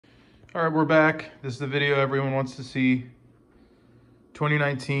All right, we're back. This is the video everyone wants to see.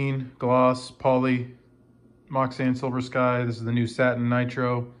 2019 gloss poly mock sand silver sky. This is the new Satin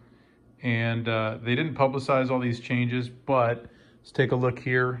Nitro, and they didn't publicize all these changes, but let's take a look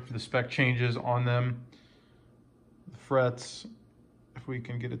here. The spec changes on them. The frets, if we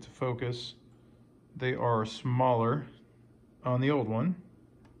can get it to focus, they are smaller on the old one.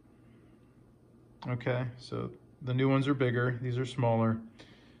 Okay, so the new ones are bigger. These are smaller.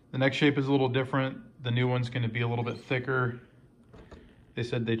 The neck shape is a little different. The new one's going to be a little bit thicker. They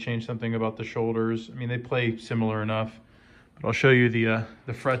said they changed something about the shoulders. I mean, they play similar enough, but I'll show you the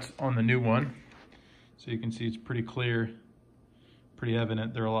frets on the new one. So you can see it's pretty clear, pretty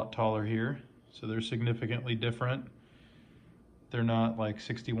evident. They're a lot taller here. So they're significantly different. They're not like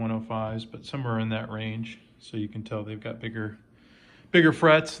 6105s, but somewhere in that range. So you can tell they've got bigger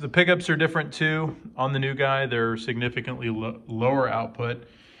frets. The pickups are different too. On the new guy, they're significantly lower output.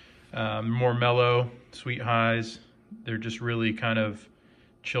 More mellow, sweet highs. They're just really kind of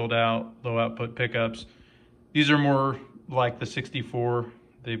chilled out, low output pickups. These are more like the 64.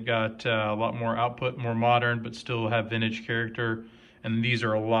 They've got a lot more output, more modern, but still have vintage character. And these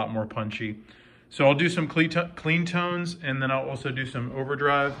are a lot more punchy. So I'll do some clean tones, and then I'll also do some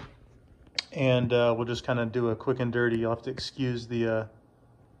overdrive. And we'll just kind of do a quick and dirty. You'll have to excuse the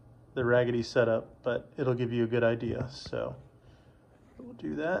raggedy setup, but it'll give you a good idea. So we'll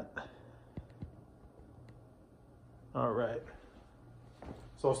do that. All right.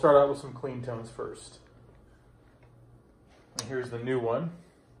 So I'll start out with some clean tones first. And here's the new one.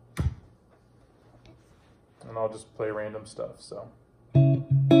 And I'll just play random stuff, so.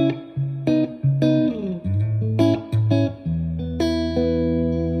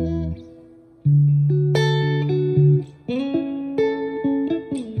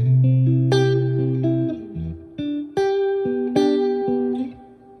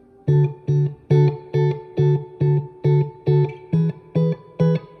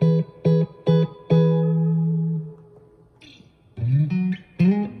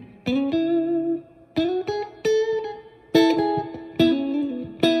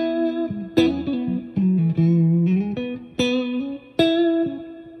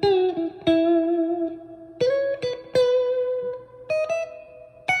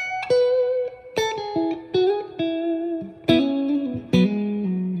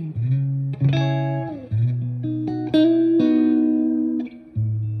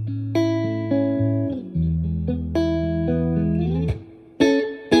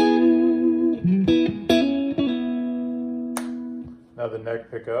 Now the neck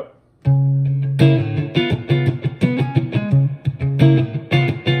pickup.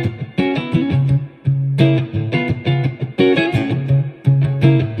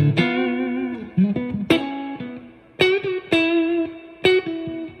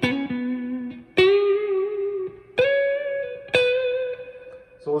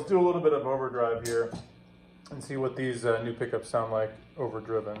 So let's do a little bit of overdrive here and see what these new pickups sound like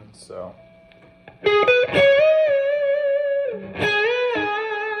overdriven. So.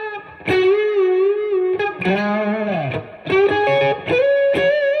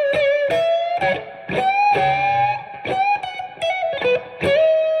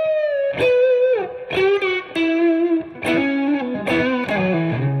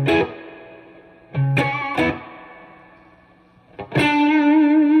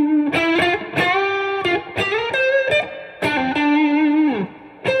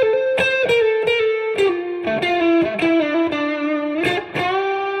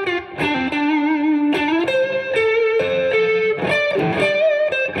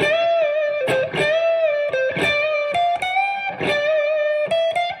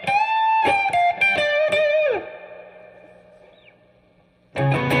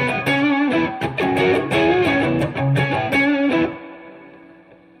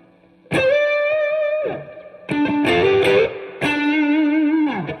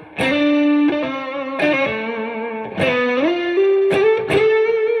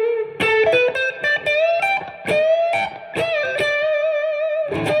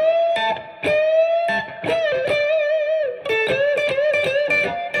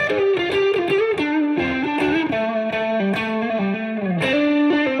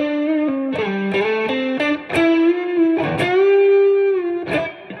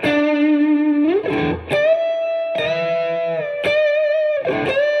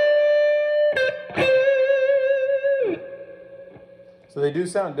 So they do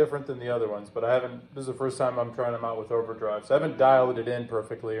sound different than the other ones, but I haven't, this is the first time I'm trying them out with overdrive. So I haven't dialed it in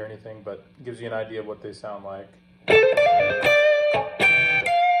perfectly or anything, but it gives you an idea of what they sound like.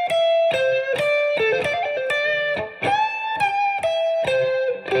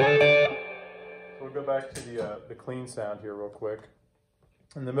 go back to the clean sound here real quick.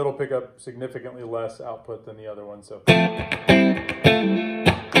 And the middle pickup significantly less output than the other one, so.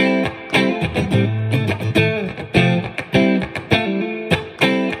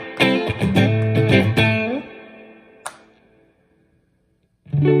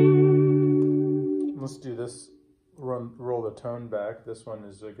 Let's do this, roll the tone back. This one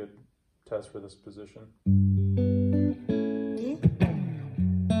is a good test for this position.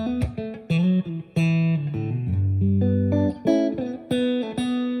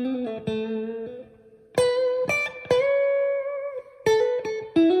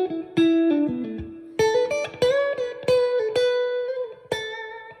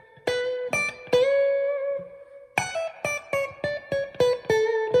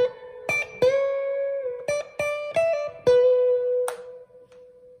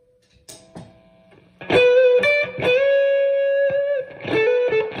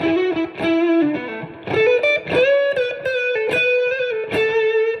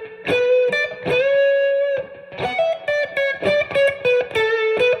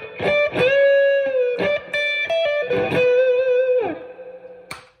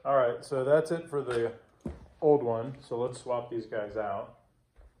 So that's it for the old one. So let's swap these guys out.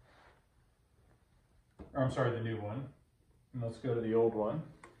 Or, I'm sorry, the new one. And let's go to the old one.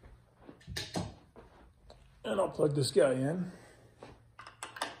 And I'll plug this guy in.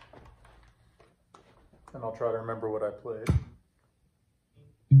 And I'll try to remember what I played.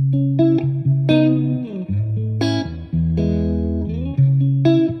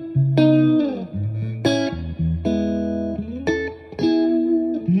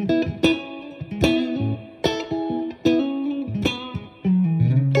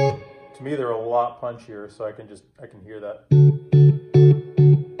 To me, they're a lot punchier, so I can hear that.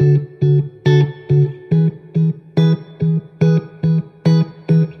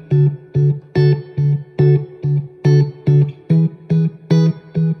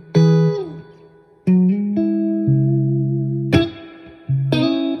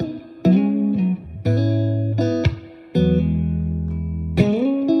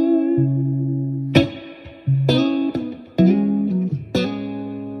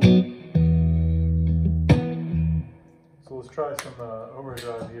 Let's try some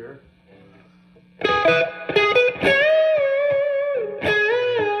overdrive here.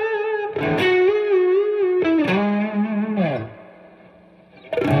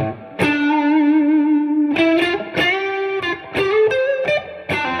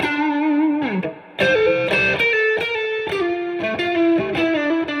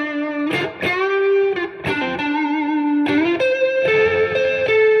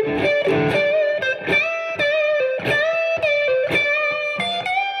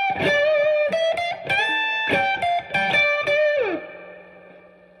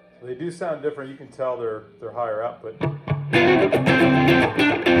 They do sound different. You can tell they're higher output.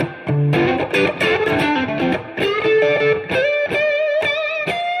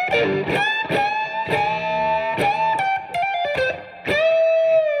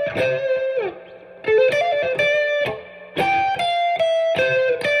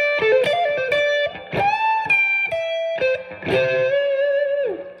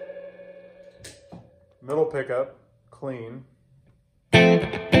 Middle pickup, clean.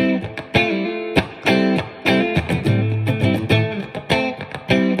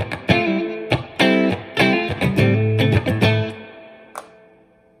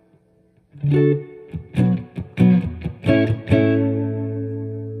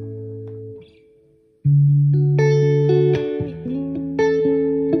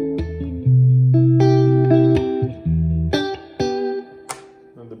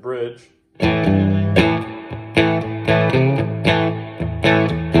 And the bridge.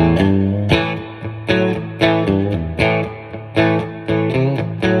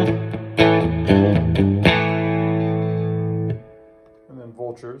 And then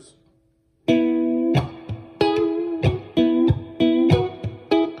vultures.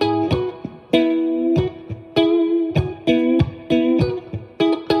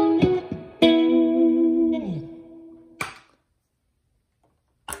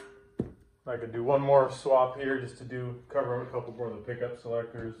 I could do one more swap here just to cover a couple more of the pickup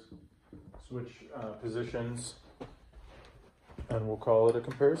selectors, switch positions, and we'll call it a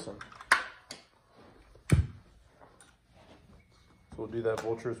comparison. So we'll do that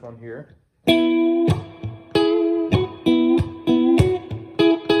vultures one here. And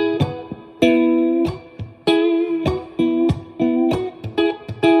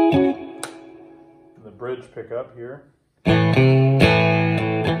the bridge pickup here.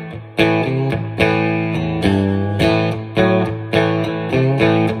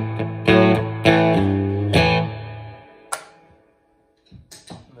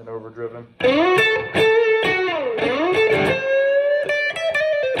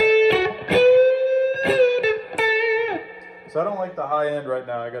 like the high end right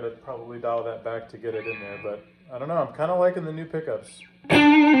now. I gotta probably dial that back to get it in there, but I don't know. I'm kind of liking the new pickups.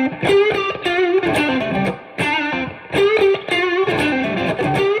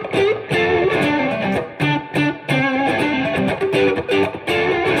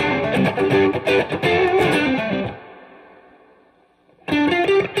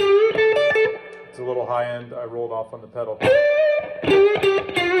 It's a little high end. I rolled off on the pedal.